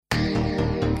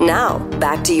Now,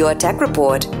 back to your Tech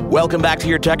Report. Welcome back to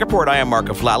Your Tech Report. I am Mark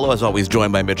Aflalo, as always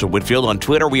joined by Mitchell Whitfield. On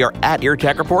Twitter, we are at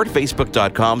YourTechReport,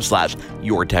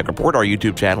 Facebook.com/YourTechReport. Our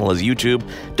YouTube channel is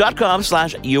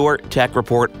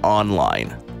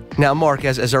YouTube.com/YourTechReportOnline. Now, Mark,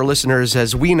 as our listeners,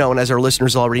 as we know, and as our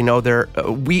listeners already know,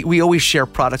 we always share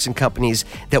products and companies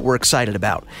that we're excited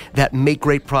about, that make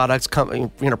great products,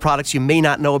 products you may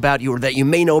not know about, or that you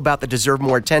may know about that deserve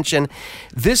more attention.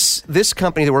 This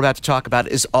company that we're about to talk about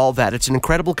is all that. It's an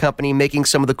incredible company making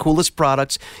some of the coolest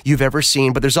products you've ever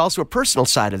seen, but there's also a personal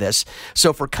side of this.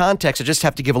 So for context, I just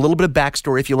have to give a little bit of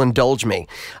backstory if you'll indulge me.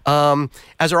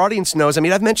 As our audience knows,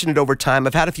 I've mentioned it over time.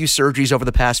 I've had a few surgeries over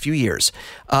the past few years,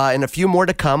 and a few more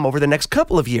to come over the next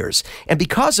couple of years. And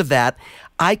because of that,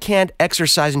 I can't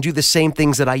exercise and do the same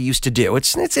things that I used to do.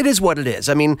 It is what it is.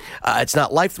 It's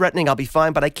not life-threatening. I'll be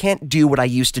fine, but I can't do what I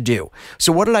used to do.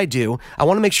 So what did I do? I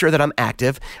want to make sure that I'm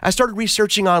active. I started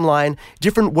researching online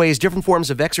different ways, different forms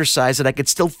of exercise that I could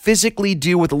still physically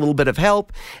do with a little bit of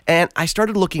help. And I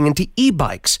started looking into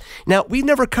e-bikes. Now, we've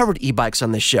never covered e-bikes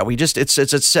on this show. It's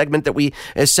a segment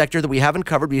a sector that we haven't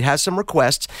covered. We have some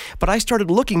requests, but I started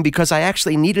looking because I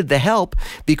actually needed the help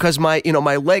because my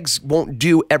legs won't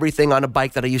do everything on a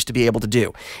bike that I used to be able to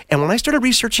do. And when I started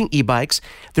researching e-bikes,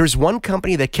 there's one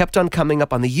company that kept on coming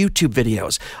up on the YouTube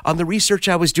videos, on the research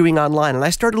I was doing online, and I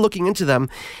started looking into them.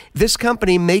 This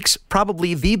company makes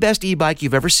probably the best e-bike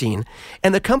you've ever seen,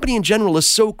 and the company in general is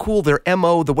so cool, their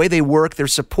MO, the way they work, their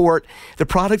support, the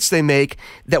products they make,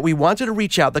 that we wanted to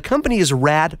reach out. The company is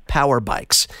RAD Power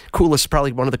Bikes. Coolest,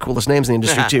 probably one of the coolest names in the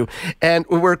industry too. And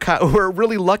we're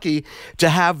really lucky to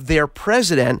have their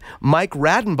president, Mike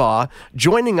Radenbaugh,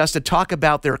 joining us to talk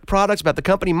about their products, about the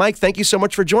company. Mike, thank you so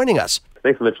much for joining us.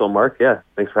 Thanks, Mitchell and Mark. Yeah,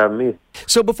 thanks for having me.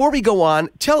 So before we go on,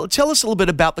 tell us a little bit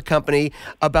about the company,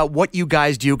 about what you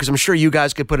guys do, because I'm sure you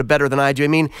guys could put it better than I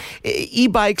do.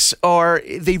 E-bikes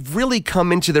they've really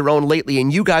come into their own lately,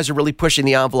 and you guys are really pushing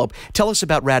the envelope. Tell us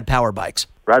about RAD Power Bikes.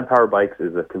 RAD Power Bikes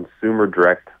is a consumer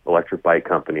direct electric bike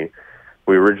company.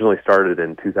 We originally started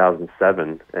in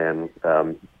 2007, and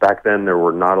back then there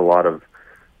were not a lot of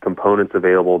components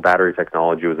available. Battery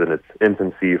technology was in its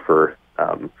infancy for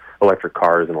electric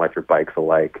cars and electric bikes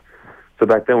alike. So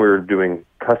back then we were doing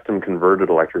custom converted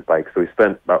electric bikes. So we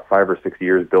spent about 5 or 6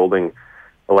 years building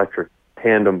electric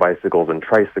tandem bicycles and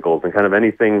tricycles and kind of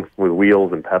anything with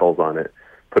wheels and pedals on it,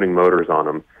 putting motors on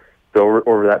them. So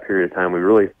over that period of time, we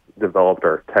really developed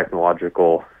our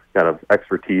technological kind of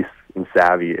expertise and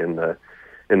savvy in the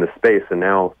space. And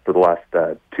now for the last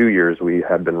 2 years, we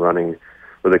have been running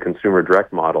with a consumer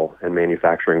direct model and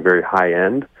manufacturing very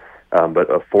high-end but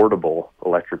affordable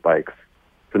electric bikes.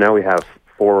 So now we have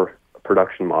 4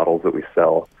 production models that we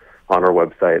sell on our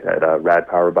website at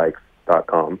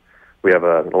radpowerbikes.com. We have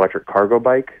an electric cargo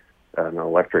bike, an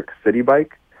electric city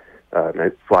bike,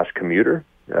 / commuter,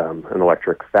 an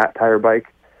electric fat tire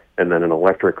bike, and then an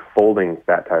electric folding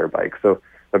fat tire bike. So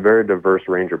a very diverse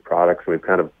range of products. We've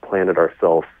kind of planted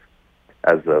ourselves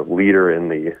as a leader in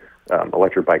the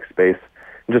electric bike space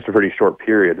in just a pretty short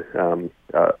period,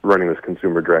 running this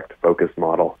consumer direct focused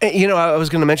model. I was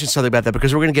going to mention something about that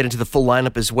because we're going to get into the full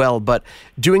lineup as well, but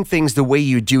doing things the way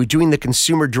you do, doing the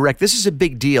consumer direct, this is a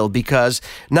big deal because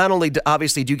not only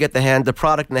obviously do you get the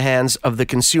product in the hands of the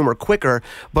consumer quicker,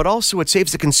 but also it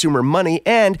saves the consumer money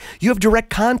and you have direct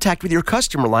contact with your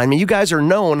customer line. You guys are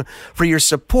known for your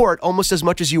support almost as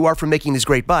much as you are for making these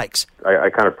great bikes. I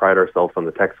kind of pride ourselves on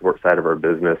the tech support side of our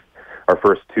business. Our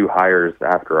first 2 hires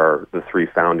after the 3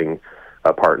 founding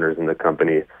partners in the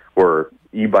company were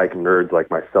e-bike nerds like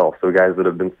myself. So guys that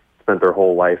have spent their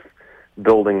whole life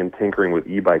building and tinkering with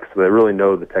e-bikes, so they really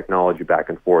know the technology back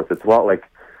and forth. It's a lot like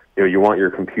you want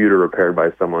your computer repaired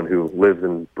by someone who lives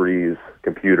and breathes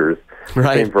computers.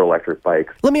 Right. Same for electric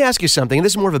bikes. Let me ask you something.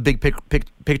 This is more of a big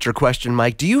picture question,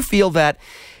 Mike. Do you feel that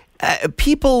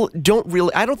people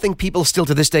I don't think people still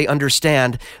to this day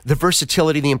understand the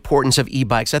versatility, the importance of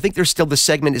e-bikes. I think there's still, the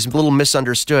segment is a little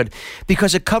misunderstood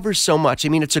because it covers so much.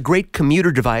 It's a great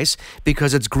commuter device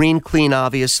because it's green, clean,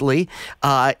 obviously.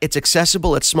 It's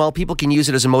accessible, it's small. People can use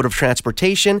it as a mode of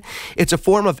transportation. It's a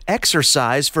form of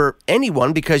exercise for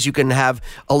anyone because you can have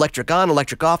electric on,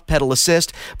 electric off, pedal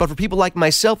assist. But for people like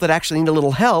myself that actually need a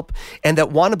little help and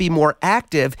that want to be more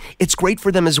active, it's great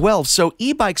for them as well. So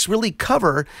e-bikes really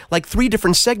cover like 3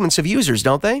 different segments of users,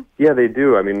 don't they? Yeah, they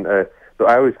do. So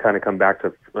I always kind of come back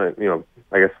to, I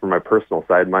guess from my personal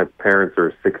side, my parents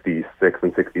are 66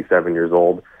 and 67 years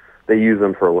old. They use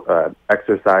them for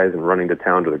exercise and running to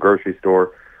town to the grocery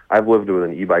store. I've lived with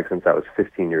an e-bike since I was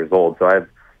 15 years old, so I've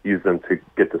used them to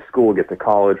get to school, get to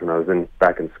college when I was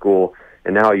back in school,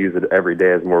 and now I use it every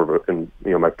day as more of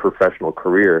my professional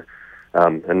career.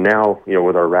 And now,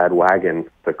 with our RAD wagon,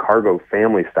 the cargo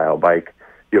family style bike,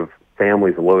 you have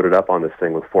families loaded up on this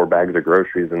thing with 4 bags of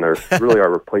groceries, and they really are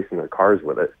replacing their cars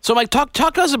with it. So, Mike, talk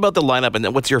to us about the lineup,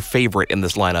 and what's your favorite in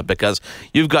this lineup? Because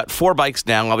you've got 4 bikes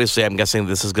now. Obviously, I'm guessing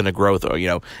this is going to grow,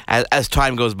 as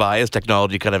time goes by, as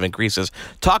technology kind of increases.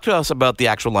 Talk to us about the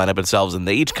actual lineup itself, and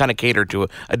they each kind of cater to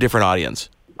a different audience.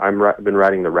 I've been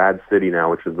riding the RAD City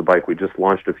now, which is the bike we just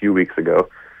launched a few weeks ago,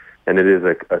 and it is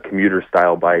a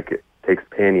commuter-style bike. It takes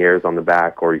panniers on the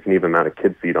back, or you can even mount a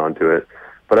kid seat onto it.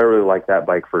 But I really like that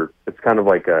bike it's kind of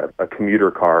like a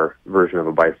commuter car version of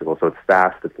a bicycle. So it's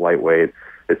fast, it's lightweight,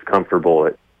 it's comfortable,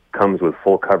 it comes with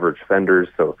full coverage fenders.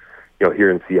 So, here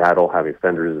in Seattle, having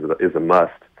fenders is a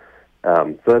must.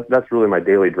 So that's really my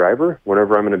daily driver.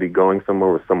 Whenever I'm going to be going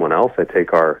somewhere with someone else, I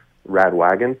take our RAD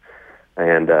wagon,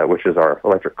 and which is our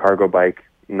electric cargo bike.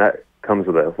 And that comes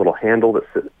with a little handle that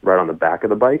sits right on the back of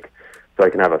the bike, so I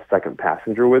can have a second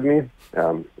passenger with me.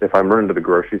 If I'm running to the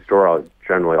grocery store, I'll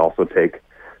generally also take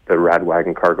the RAD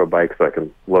wagon cargo bike so I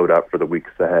can load up for the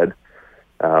weeks ahead.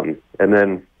 And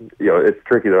then, it's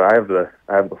tricky though. I have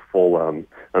the full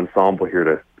ensemble here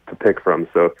to pick from.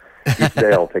 So each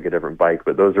day I'll take a different bike,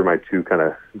 but those are my 2 kind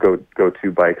of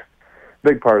go-to bikes.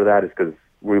 Big part of that is because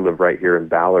we live right here in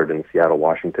Ballard in Seattle,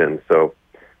 Washington. So,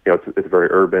 it's very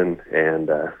urban and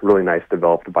really nice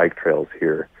developed bike trails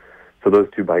here. So those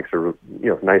 2 bikes are,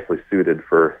 nicely suited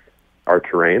for our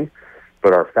terrain.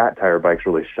 But our fat tire bikes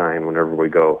really shine whenever we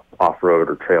go off-road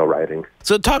or trail riding.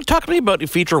 So talk to me about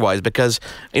feature-wise, because,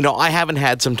 I haven't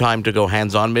had some time to go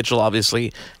hands-on. Mitchell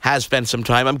obviously has spent some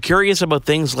time. I'm curious about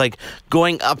things like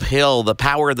going uphill, the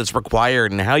power that's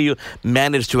required, and how you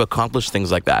manage to accomplish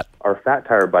things like that. Our fat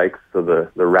tire bikes, so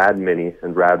the RAD Mini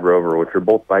and RAD Rover, which are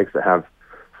both bikes that have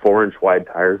 4-inch wide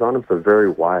tires on them, so very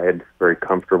wide, very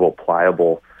comfortable,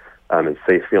 pliable, and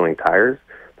safe-feeling tires.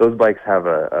 Those bikes have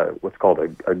what's called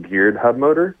a geared hub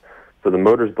motor. So the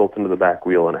motor's built into the back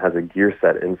wheel, and it has a gear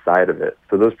set inside of it.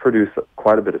 So those produce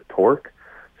quite a bit of torque.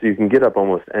 So you can get up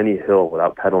almost any hill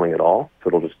without pedaling at all. So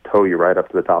it'll just tow you right up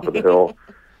to the top of the hill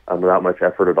without much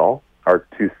effort at all. Our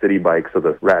 2 city bikes, so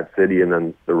the RAD City and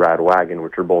then the RAD Wagon,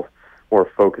 which are both more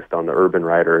focused on the urban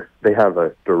rider, they have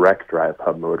a direct drive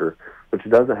hub motor, which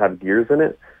doesn't have gears in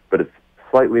it, but it's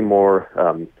slightly more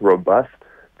robust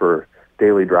for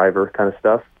daily driver kind of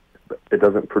stuff. It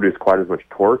doesn't produce quite as much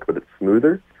torque, but it's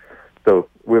smoother. So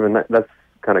that's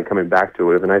kind of coming back to it.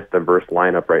 We have a nice diverse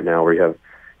lineup right now where you have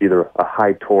either a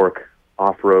high torque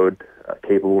off-road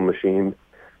capable machine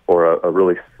or a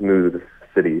really smooth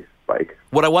city bike.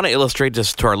 What I want to illustrate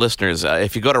just to our listeners,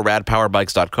 if you go to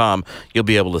radpowerbikes.com, you'll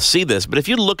be able to see this. But if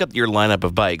you look at your lineup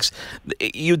of bikes,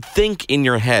 you'd think in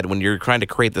your head when you're trying to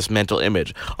create this mental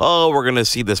image, we're going to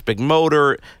see this big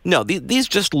motor. No, these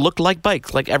just look like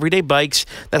bikes, like everyday bikes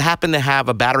that happen to have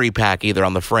a battery pack either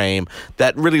on the frame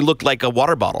that really look like a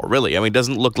water bottle, really. I mean, it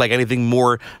doesn't look like anything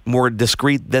more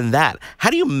discreet than that. How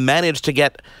do you manage to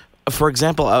get, for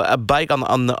example, a bike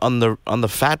on the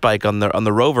fat bike on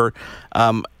the Rover,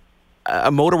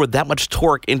 a motor with that much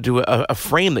torque into a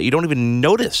frame that you don't even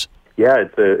notice? Yeah,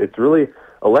 it's really,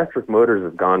 electric motors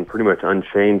have gone pretty much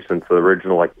unchanged since the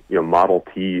original Model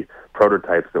T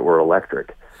prototypes that were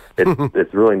electric.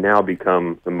 It's really now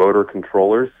become, the motor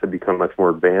controllers have become much more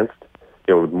advanced,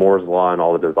 with Moore's Law and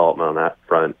all the development on that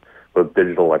front with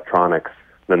digital electronics.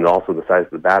 Then also the size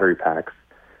of the battery packs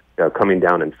coming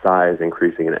down in size,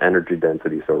 increasing in energy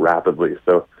density so rapidly.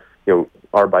 So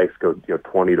our bikes go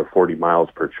 20 to 40 miles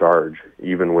per charge,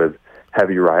 even with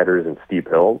heavy riders and steep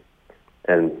hills.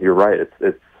 And you're right,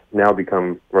 it's now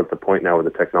become, we're at the point now with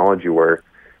the technology where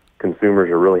consumers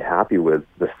are really happy with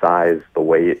the size, the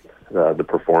weight, the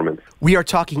performance. We are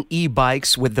talking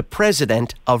e-bikes with the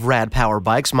president of RAD Power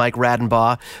Bikes, Mike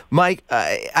Radenbaugh. Mike,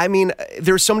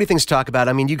 there's so many things to talk about.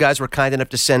 I mean, you guys were kind enough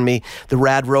to send me the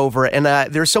RAD Rover, and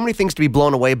there's so many things to be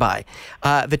blown away by.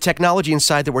 The technology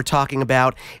inside that we're talking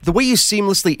about, the way you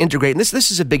seamlessly integrate, and this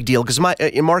is a big deal, because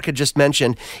Mark had just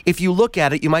mentioned, if you look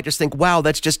at it, you might just think, wow,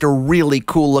 that's just a really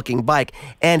cool-looking bike,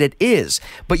 and it is.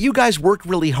 But you guys worked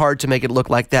really hard to make it look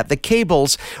like that. The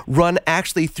cables run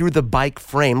actually through the bike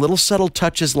frame, little subtle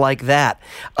touches like that.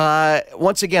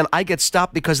 Once again, I get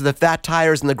stopped because of the fat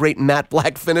tires and the great matte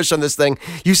black finish on this thing.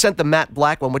 You sent the matte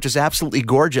black one, which is absolutely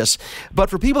gorgeous.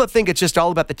 But for people that think it's just all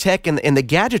about the tech and the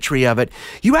gadgetry of it,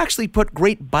 you actually put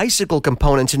great bicycle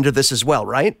components into this as well,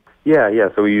 right? Yeah.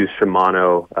 So we use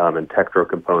Shimano and Tektro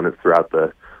components throughout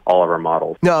the all of our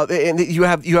models. No, and you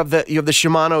have the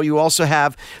Shimano. You also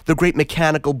have the great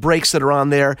mechanical brakes that are on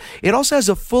there. It also has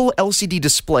a full LCD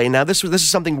display. Now, this is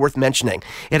something worth mentioning.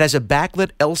 It has a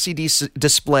backlit LCD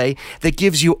display that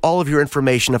gives you all of your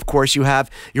information. Of course, you have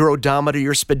your odometer,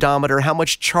 your speedometer, how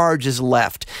much charge is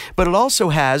left. But it also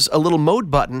has a little mode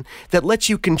button that lets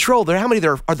you control. How many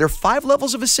there are there 5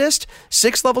 levels of assist?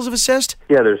 6 levels of assist?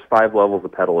 Yeah, there's 5 levels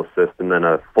of pedal assist, and then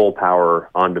a full power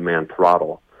on-demand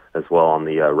throttle as well on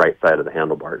the right side of the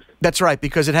handlebars. That's right,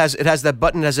 because it has that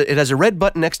button. It has a red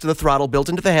button next to the throttle built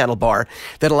into the handlebar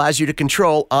that allows you to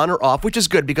control on or off, which is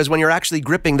good because when you're actually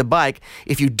gripping the bike,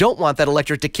 if you don't want that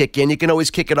electric to kick in, you can always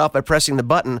kick it off by pressing the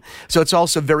button. So it's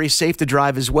also very safe to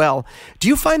drive as well. Do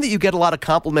you find that you get a lot of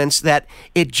compliments that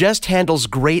it just handles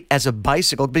great as a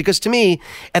bicycle? Because to me,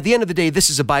 at the end of the day, this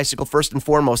is a bicycle first and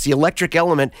foremost. The electric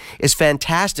element is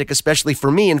fantastic, especially for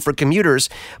me and for commuters,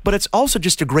 but it's also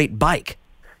just a great bike.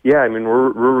 Yeah, I mean,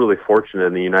 we're really fortunate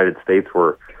in the United States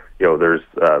where, there's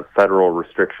a federal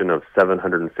restriction of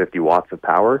 750 watts of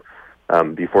power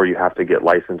before you have to get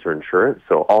license or insurance.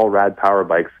 So all RAD power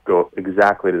bikes go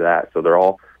exactly to that. So they're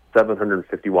all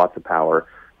 750 watts of power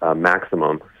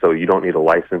maximum. So you don't need a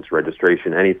license,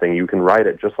 registration, anything. You can ride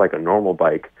it just like a normal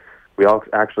bike. We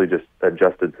actually just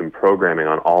adjusted some programming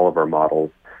on all of our models,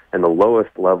 and the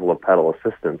lowest level of pedal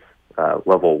assistance,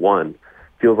 level 1,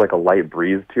 feels like a light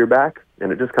breeze to your back,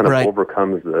 and it just kind of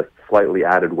overcomes the slightly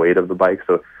added weight of the bike.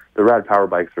 So the RAD power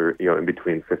bikes are, in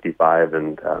between 55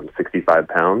 and 65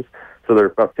 pounds. So they're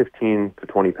about 15 to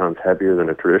 20 pounds heavier than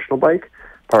a traditional bike.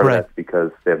 Part of that's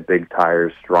because they have big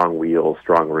tires, strong wheels,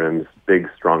 strong rims, big,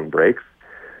 strong brakes.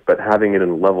 But having it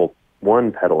in level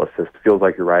 1 pedal assist feels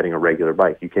like you're riding a regular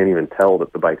bike. You can't even tell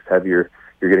that the bike's heavier.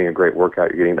 You're getting a great workout.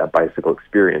 You're getting that bicycle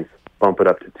experience. Bump it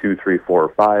up to 2, 3, 4,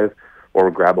 or 5. Or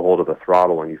grab a hold of the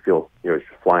throttle and you feel, it's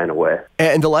just flying away.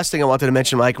 And the last thing I wanted to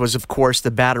mention, Mike, was, of course,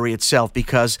 the battery itself,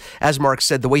 because, as Mark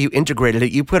said, the way you integrated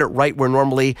it, you put it right where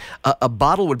normally a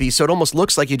bottle would be, so it almost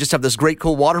looks like you just have this great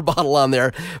cool water bottle on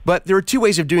there. But there are 2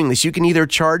 ways of doing this. You can either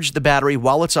charge the battery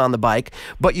while it's on the bike,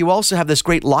 but you also have this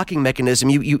great locking mechanism.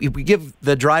 You give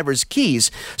the drivers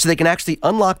keys so they can actually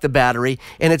unlock the battery,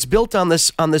 and it's built on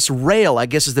this rail, I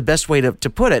guess is the best way to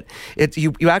put it.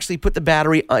 You actually put the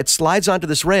battery, it slides onto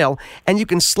this rail, and you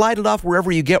can slide it off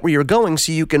wherever you get where you're going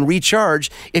so you can recharge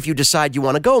if you decide you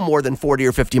want to go more than 40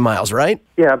 or 50 miles, right?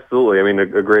 Yeah, absolutely. I mean,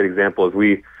 a great example is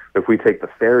if we take the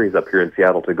ferries up here in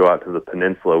Seattle to go out to the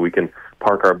peninsula, we can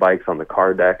park our bikes on the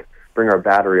car deck, bring our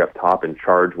battery up top, and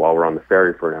charge while we're on the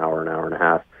ferry for an hour and a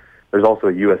half. There's also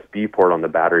a USB port on the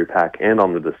battery pack and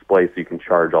on the display so you can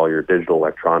charge all your digital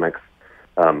electronics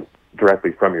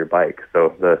directly from your bike.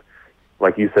 So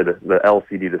like you said, the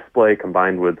LCD display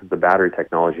combined with the battery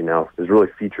technology now is really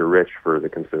feature-rich for the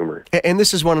consumer. And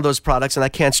this is one of those products, and I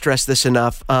can't stress this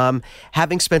enough,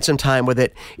 having spent some time with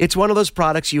it, it's one of those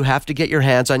products you have to get your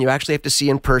hands on. You actually have to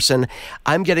see in person.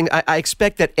 I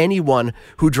expect that anyone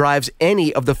who drives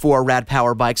any of the 4 RAD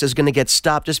power bikes is going to get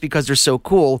stopped just because they're so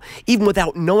cool, even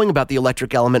without knowing about the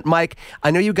electric element. Mike,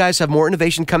 I know you guys have more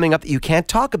innovation coming up that you can't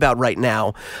talk about right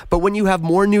now, but when you have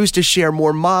more news to share,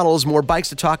 more models, more bikes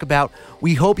to talk about,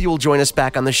 we hope you will join us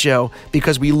back on the show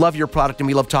because we love your product and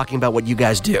we love talking about what you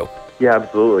guys do. Yeah,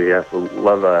 absolutely. Yeah, so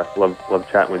love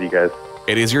chatting with you guys.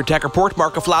 It is Your Tech Report.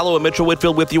 Mark Aflalo and Mitchell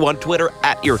Whitfield with you on Twitter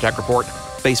at YourTechReport,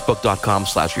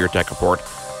 Facebook.com/YourTechReport.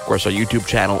 Of course, our YouTube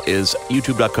channel is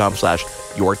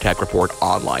YouTube.com/YourTechReport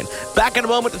online. Back in a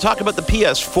moment to talk about the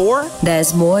PS4.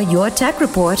 There's more Your Tech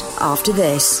Report after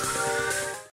this.